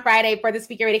something on Friday for the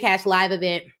Speak Your Way to Cash live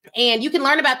event. And you can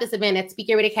learn about this event at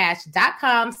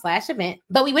speakyourwaytocash.com/event.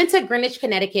 But we went to Greenwich,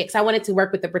 Connecticut because I wanted to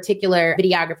work with a particular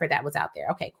videographer that was out there.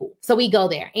 Okay, cool. So we go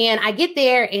there and I get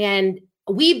there and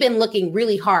we've been looking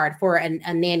really hard for a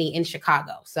nanny in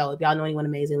Chicago. So if y'all know anyone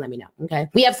amazing, let me know. Okay.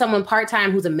 We have someone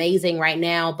part-time who's amazing right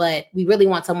now, but we really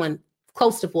want someone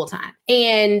close to full-time.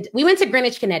 And we went to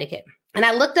Greenwich, Connecticut. And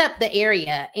I looked up the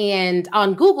area and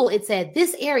on Google, it said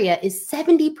this area is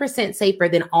 70% safer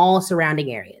than all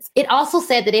surrounding areas. It also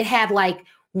said that it had like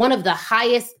one of the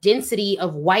highest density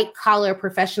of white collar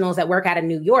professionals that work out of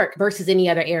New York versus any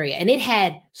other area. And it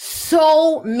had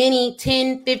so many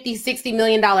 10, 50, $60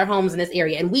 million homes in this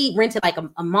area. And we rented like a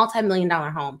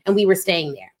multi-million-dollar home and we were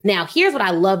staying there. Now, here's what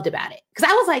I loved about it.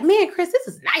 Because I was like, man, Chris, this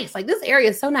is nice. Like this area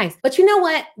is so nice. But you know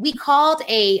what? We called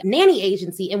a nanny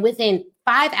agency and within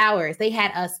 5 hours, they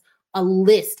had us a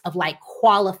list of like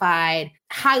qualified,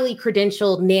 highly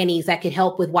credentialed nannies that could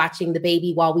help with watching the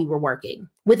baby while we were working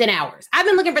within hours. I've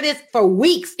been looking for this for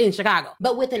weeks in Chicago,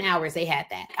 but within hours they had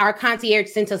that. Our concierge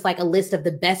sent us like a list of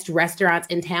the best restaurants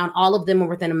in town. All of them were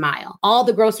within a mile. All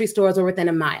the grocery stores were within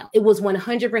a mile. It was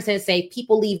 100% safe.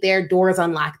 People leave their doors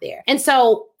unlocked there. And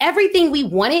so everything we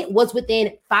wanted was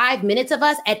within 5 minutes of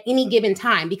us at any given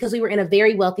time because we were in a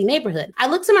very wealthy neighborhood. I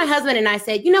looked to my husband and I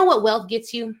said, you know what wealth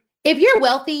gets you? If you're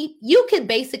wealthy, you could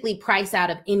basically price out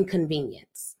of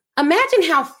inconvenience. Imagine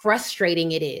how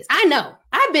frustrating it is. I know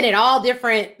I've been at all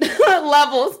different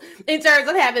levels in terms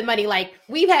of having money. Like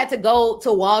we've had to go to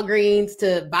Walgreens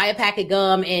to buy a pack of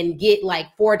gum and get like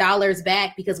 $4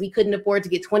 back because we couldn't afford to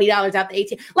get $20 out the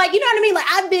ATM. Like, you know what I mean? Like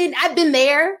I've been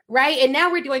there, right? And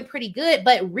now we're doing pretty good.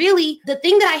 But really the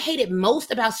thing that I hated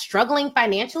most about struggling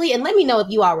financially, and let me know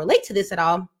if you all relate to this at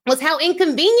all, was how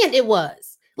inconvenient it was.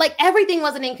 Like everything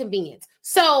was an inconvenience.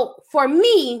 So for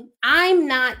me, I'm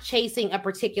not chasing a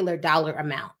particular dollar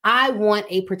amount. I want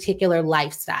a particular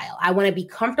lifestyle. I want to be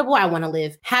comfortable. I want to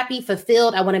live happy,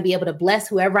 fulfilled. I want to be able to bless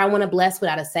whoever I want to bless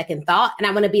without a second thought. And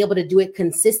I want to be able to do it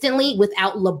consistently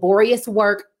without laborious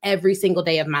work every single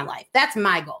day of my life. That's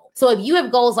my goal. So if you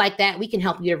have goals like that, we can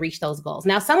help you to reach those goals.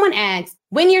 Now, someone asks,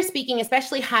 when you're speaking,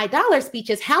 especially high dollar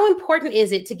speeches, how important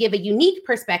is it to give a unique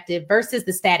perspective versus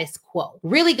the status quo?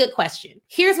 Really good question.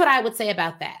 Here's what I would say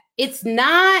about that. It's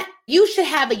not, you should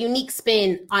have a unique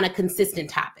spin on a consistent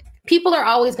topic. People are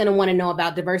always going to want to know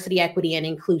about diversity, equity, and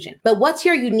inclusion. But what's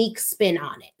your unique spin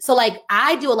on it? So like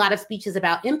I do a lot of speeches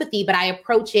about empathy, but I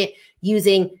approach it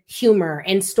using humor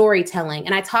and storytelling.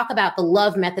 And I talk about the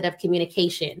love method of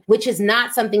communication, which is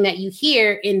not something that you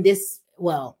hear in this,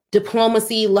 well,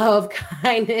 diplomacy, love,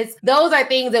 kindness. Those are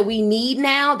things that we need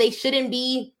now. They shouldn't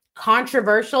be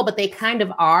controversial, but they kind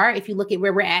of are if you look at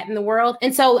where we're at in the world.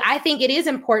 And so I think it is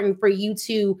important for you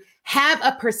to have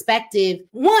a perspective.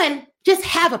 One, just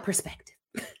have a perspective.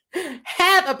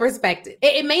 Have a perspective.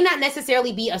 It may not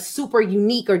necessarily be a super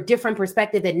unique or different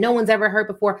perspective that no one's ever heard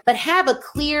before, but have a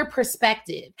clear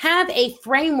perspective. Have a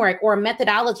framework or a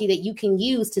methodology that you can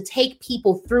use to take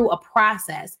people through a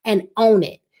process and own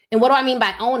it. And what do I mean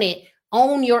by own it?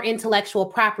 Own your intellectual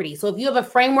property. So if you have a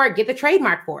framework, get the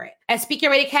trademark for it. At Speak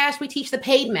Your Way to Cash, we teach the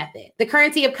PAID method. The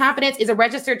currency of confidence is a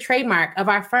registered trademark of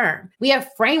our firm. We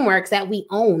have frameworks that we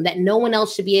own that no one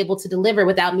else should be able to deliver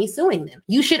without me suing them.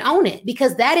 You should own it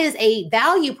because that is a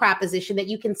value proposition that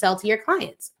you can sell to your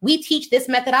clients. We teach this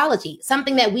methodology,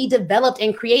 something that we developed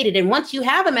and created. And once you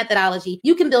have a methodology,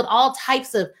 you can build all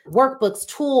types of workbooks,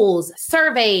 tools,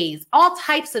 surveys, all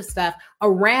types of stuff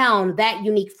around that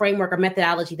unique framework or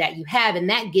methodology that you have. And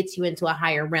that gets you into a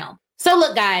higher realm. So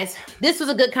look, guys, this was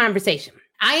a good conversation.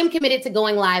 I am committed to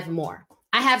going live more.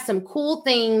 I have some cool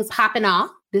things popping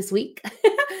off this week.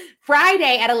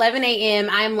 Friday at 11 a.m.,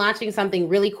 I am launching something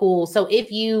really cool. So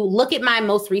if you look at my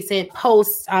most recent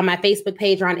posts on my Facebook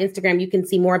page or on Instagram, you can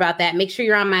see more about that. Make sure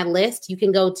you're on my list. You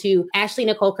can go to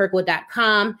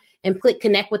ashleynicolekirkwood.com and click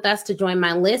connect with us to join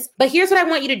my list. But here's what I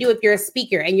want you to do if you're a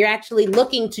speaker and you're actually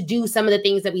looking to do some of the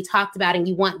things that we talked about and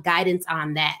you want guidance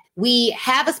on that. We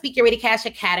have a Speak Your Way to Cash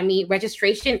Academy.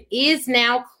 Registration is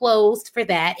now closed for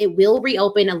that. It will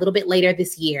reopen a little bit later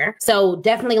this year. So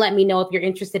definitely let me know if you're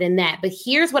interested in that. But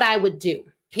here's what I would do.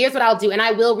 Here's what I'll do, and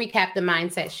I will recap the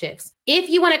mindset shifts. If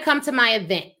you want to come to my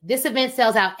event, this event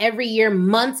sells out every year,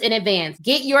 months in advance.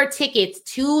 Get your tickets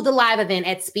to the live event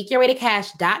at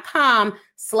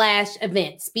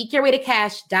speakyourwaytocash.com/event.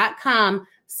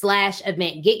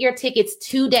 speakyourwaytocash.com/event. Get your tickets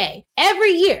today.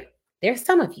 Every year, there's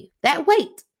some of you that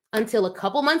wait until a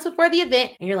couple months before the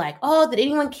event, and you're like, oh, did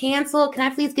anyone cancel? Can I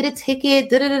please get a ticket?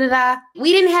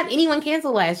 We didn't have anyone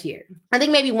cancel last year. I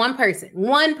think maybe one person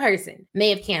may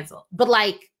have canceled. But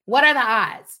like, what are the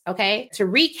odds? Okay. To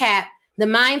recap, the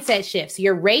mindset shifts.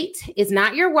 Your rate is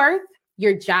not your worth.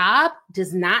 Your job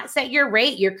does not set your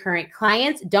rate. Your current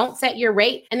clients don't set your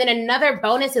rate. And then another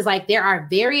bonus is like, there are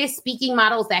various speaking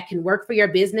models that can work for your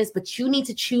business, but you need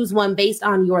to choose one based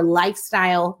on your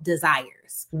lifestyle desires.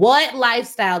 What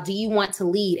lifestyle do you want to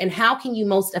lead, and how can you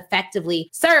most effectively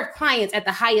serve clients at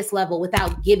the highest level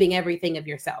without giving everything of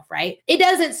yourself, right? It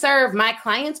doesn't serve my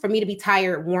clients for me to be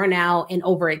tired, worn out, and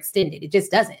overextended. It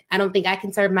just doesn't. I don't think I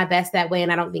can serve my best that way,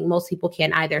 and I don't think most people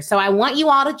can either. So I want you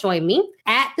all to join me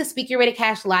at the Speak Your Way to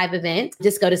Cash live event.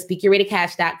 Just go to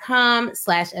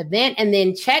speakyourwaytocash.com/event and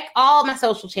then check all my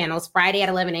social channels Friday at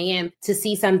 11 a.m. to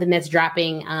see something that's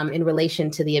dropping in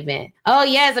relation to the event. Oh,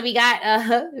 yes. We got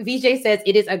VJ says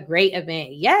it is a great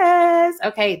event. Yes.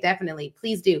 Okay, definitely.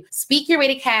 Please do.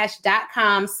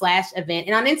 speakyourwaytocash.com/event.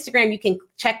 And on Instagram, you can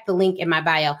check the link in my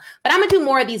bio. But I'm going to do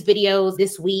more of these videos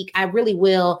this week. I really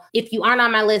will. If you aren't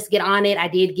on my list, get on it. I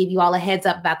did give you all a heads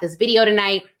up about this video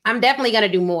tonight. I'm definitely going to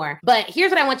do more. But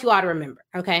here's what I want you all to remember,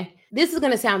 okay? This is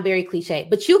going to sound very cliche,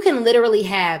 but you can literally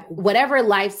have whatever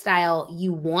lifestyle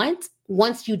you want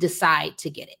once you decide to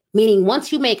get it. Meaning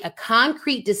once you make a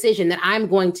concrete decision that I'm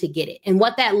going to get it. And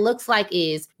what that looks like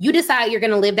is you decide you're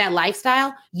going to live that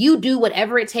lifestyle. You do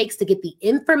whatever it takes to get the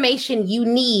information you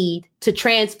need to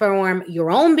transform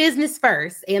your own business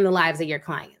first and the lives of your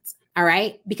clients. All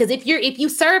right? Because if you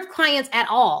serve clients at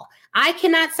all, I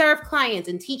cannot serve clients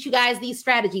and teach you guys these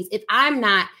strategies if I'm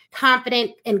not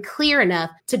confident and clear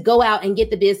enough to go out and get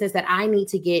the business that I need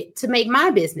to get to make my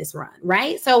business run,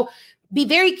 right? So be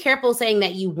very careful saying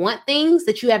that you want things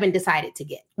that you haven't decided to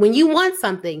get. When you want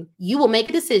something, you will make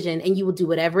a decision and you will do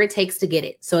whatever it takes to get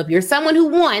it. So if you're someone who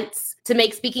wants to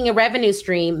make speaking a revenue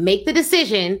stream, make the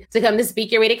decision to come to Speak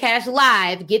Your Way to Cash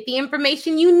Live, get the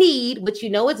information you need, which you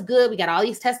know is good. We got all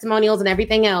these testimonials and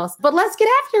everything else, but let's get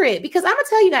after it because I'm going to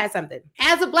tell you guys something.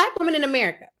 As a Black woman in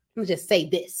America, I'm going to just say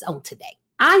this on today.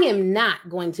 I am not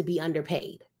going to be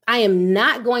underpaid. I am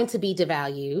not going to be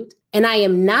devalued, and I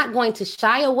am not going to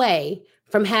shy away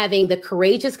from having the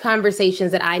courageous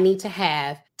conversations that I need to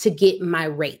have to get my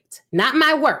rate, not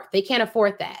my worth. They can't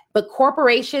afford that. But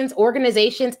corporations,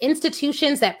 organizations,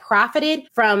 institutions that profited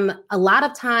from a lot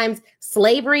of times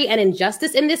slavery and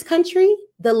injustice in this country,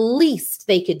 the least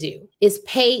they could do is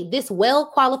pay this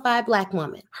well-qualified Black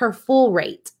woman her full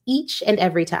rate each and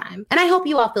every time. And I hope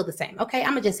you all feel the same. Okay, I'm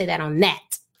gonna just say that on that.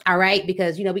 All right,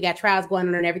 because, you know, we got trials going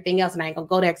on and everything else, and I ain't gonna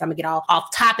go there because I'm gonna get all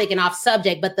off topic and off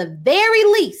subject. But the very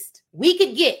least we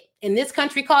could get in this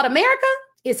country called America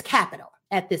is capital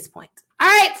at this point. All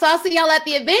right, so I'll see y'all at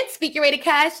the event,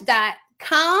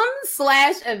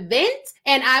 speakyourwaytocash.com/event,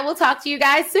 and I will talk to you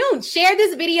guys soon. Share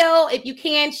this video if you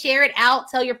can. Share it out.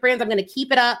 Tell your friends. I'm going to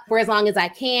keep it up for as long as I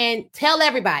can. Tell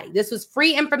everybody. This was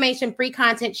free information, free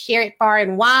content. Share it far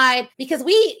and wide because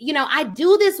I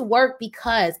do this work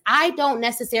because I don't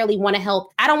necessarily want to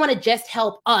help. I don't want to just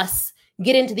help us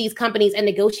get into these companies and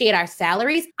negotiate our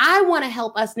salaries. I want to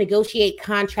help us negotiate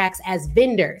contracts as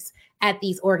vendors at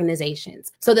these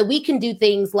organizations so that we can do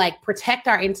things like protect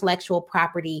our intellectual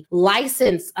property,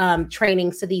 license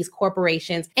trainings to these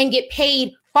corporations, and get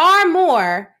paid far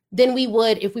more than we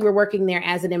would if we were working there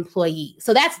as an employee.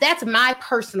 So that's my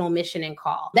personal mission and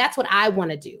call. That's what I want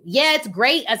to do. Yeah, it's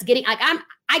great us getting, I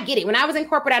get it. When I was in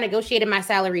corporate, I negotiated my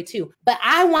salary too, but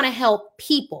I want to help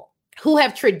people who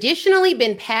have traditionally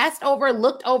been passed over,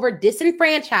 looked over,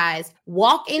 disenfranchised,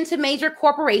 walk into major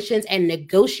corporations and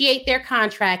negotiate their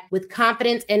contract with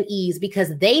confidence and ease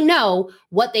because they know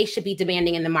what they should be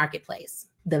demanding in the marketplace.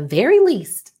 The very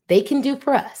least they can do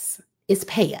for us is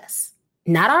pay us.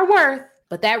 Not our worth,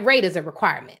 but that rate is a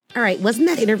requirement. All right, wasn't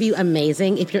that interview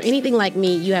amazing? If you're anything like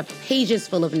me, you have pages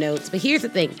full of notes. But here's the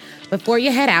thing. Before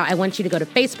you head out, I want you to go to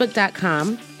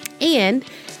facebook.com and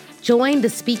join the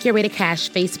Speak Your Way to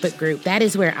Cash Facebook group. That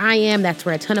is where I am. That's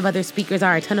where a ton of other speakers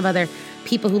are, a ton of other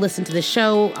people who listen to the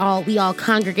show. We all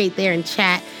congregate there and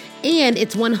chat. and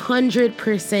it's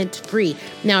 100% free.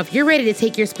 Now, if you're ready to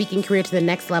take your speaking career to the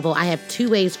next level, I have 2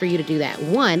 ways for you to do that.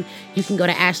 One, you can go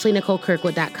to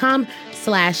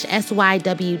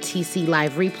ashleynicolekirkwood.com/SYWTC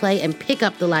live replay and pick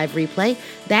up the live replay.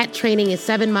 That training is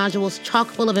 7 modules, chock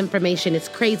full of information. It's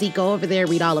crazy. Go over there,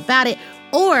 read all about it.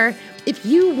 Or if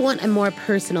you want a more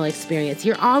personal experience,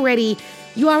 you already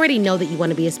know that you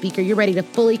want to be a speaker. You're ready to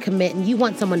fully commit and you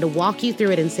want someone to walk you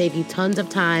through it and save you tons of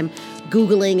time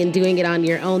Googling and doing it on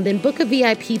your own, then book a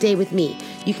VIP day with me.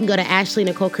 You can go to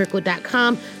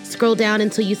ashleynicolekirkwood.com, scroll down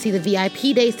until you see the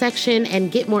VIP day section and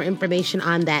get more information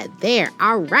on that there.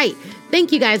 All right.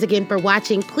 Thank you guys again for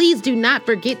watching. Please do not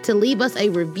forget to leave us a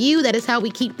review. That is how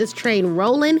we keep this train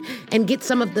rolling and get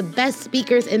some of the best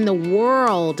speakers in the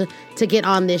world to get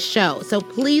on this show. So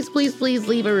please, please, please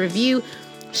leave a review.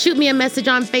 Shoot me a message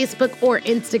on Facebook or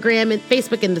Instagram, and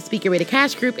Facebook in the Speaker Way to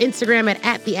Cash group, Instagram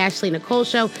at The Ashley Nicole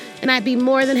Show, and I'd be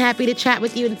more than happy to chat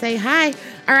with you and say hi.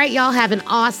 All right, y'all have an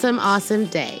awesome, awesome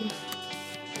day.